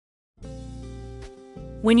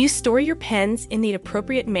When you store your pens in the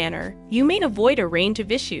appropriate manner, you may avoid a range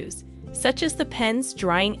of issues, such as the pens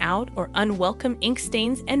drying out or unwelcome ink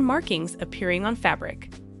stains and markings appearing on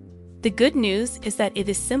fabric. The good news is that it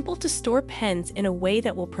is simple to store pens in a way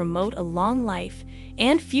that will promote a long life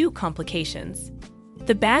and few complications.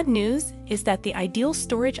 The bad news is that the ideal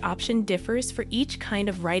storage option differs for each kind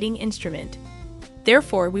of writing instrument.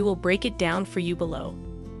 Therefore, we will break it down for you below.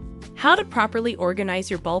 How to properly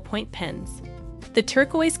organize your ballpoint pens. The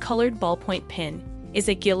turquoise-colored ballpoint pen is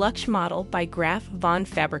a Gilux model by Graf von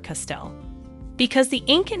Faber-Castell. Because the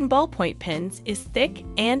ink in ballpoint pens is thick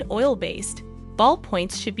and oil-based,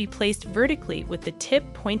 ballpoints should be placed vertically with the tip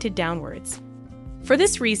pointed downwards. For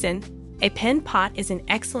this reason, a pen pot is an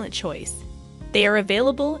excellent choice. They are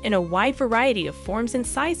available in a wide variety of forms and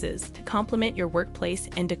sizes to complement your workplace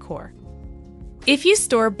and decor. If you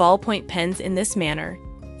store ballpoint pens in this manner,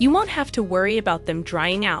 you won't have to worry about them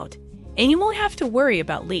drying out, and you won't have to worry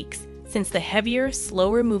about leaks, since the heavier,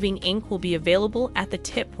 slower-moving ink will be available at the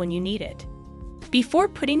tip when you need it. Before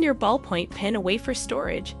putting your ballpoint pen away for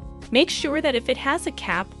storage, make sure that if it has a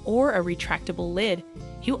cap or a retractable lid,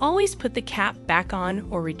 you always put the cap back on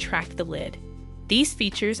or retract the lid. These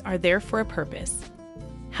features are there for a purpose.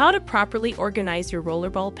 How to properly organize your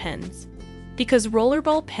rollerball pens. Because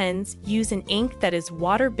rollerball pens use an ink that is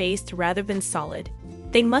water-based rather than solid,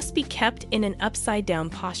 they must be kept in an upside-down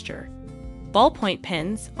posture. Ballpoint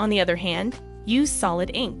pens, on the other hand, use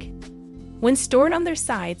solid ink. When stored on their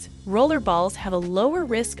sides, roller balls have a lower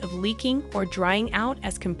risk of leaking or drying out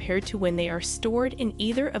as compared to when they are stored in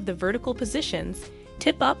either of the vertical positions,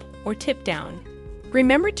 tip up or tip down.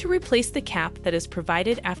 Remember to replace the cap that is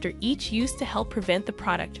provided after each use to help prevent the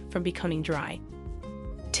product from becoming dry.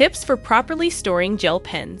 Tips for properly storing gel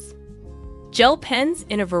pens. Gel pens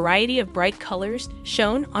in a variety of bright colors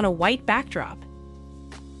shown on a white backdrop.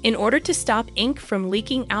 In order to stop ink from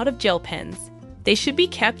leaking out of gel pens, they should be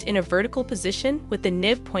kept in a vertical position with the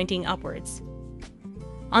nib pointing upwards.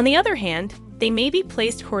 On the other hand, they may be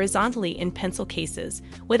placed horizontally in pencil cases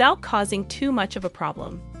without causing too much of a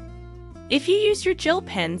problem. If you use your gel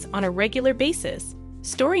pens on a regular basis,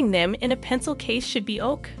 storing them in a pencil case should be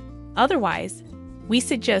okay. Otherwise, we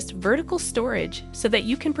suggest vertical storage so that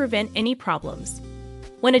you can prevent any problems.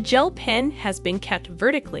 When a gel pen has been kept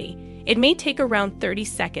vertically, it may take around 30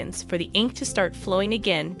 seconds for the ink to start flowing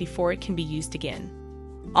again before it can be used again.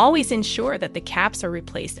 Always ensure that the caps are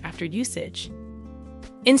replaced after usage.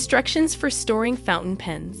 Instructions for storing fountain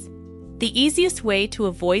pens. The easiest way to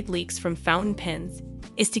avoid leaks from fountain pens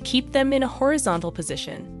is to keep them in a horizontal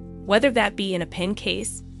position, whether that be in a pen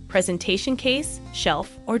case, presentation case,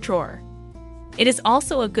 shelf, or drawer. It is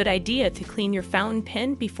also a good idea to clean your fountain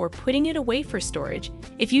pen before putting it away for storage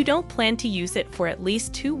if you don't plan to use it for at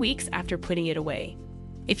least 2 weeks after putting it away.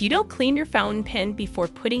 If you don't clean your fountain pen before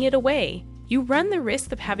putting it away, you run the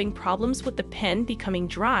risk of having problems with the pen becoming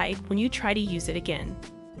dry when you try to use it again.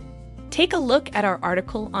 Take a look at our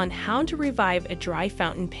article on how to revive a dry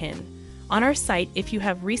fountain pen on our site if you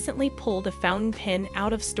have recently pulled a fountain pen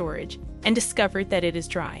out of storage and discovered that it is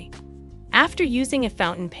dry. After using a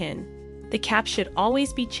fountain pen, the cap should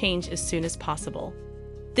always be changed as soon as possible.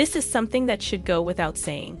 This is something that should go without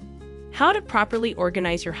saying. How to properly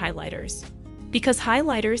organize your highlighters. Because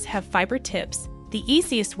highlighters have fiber tips, the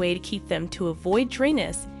easiest way to keep them to avoid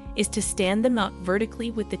dryness is to stand them up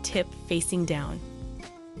vertically with the tip facing down.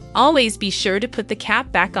 Always be sure to put the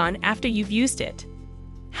cap back on after you've used it.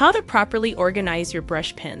 How to properly organize your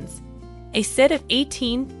brush pens. A set of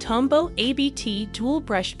 18 Tombow ABT dual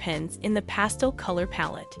brush pens in the pastel color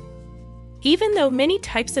palette. Even though many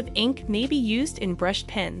types of ink may be used in brushed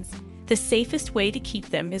pens, the safest way to keep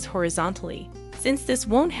them is horizontally, since this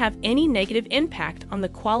won't have any negative impact on the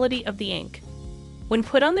quality of the ink. When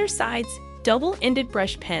put on their sides, double-ended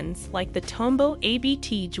brush pens like the Tombow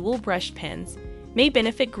ABT dual brush pens may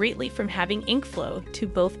benefit greatly from having ink flow to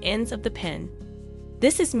both ends of the pen.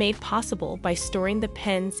 This is made possible by storing the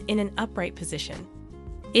pens in an upright position.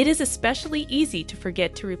 It is especially easy to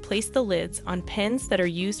forget to replace the lids on pens that are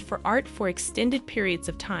used for art for extended periods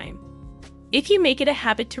of time. If you make it a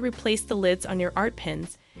habit to replace the lids on your art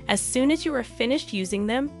pens as soon as you are finished using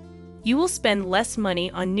them, you will spend less money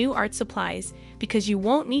on new art supplies because you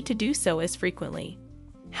won't need to do so as frequently.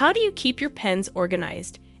 How do you keep your pens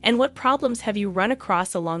organized, and what problems have you run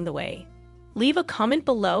across along the way? Leave a comment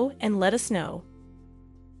below and let us know.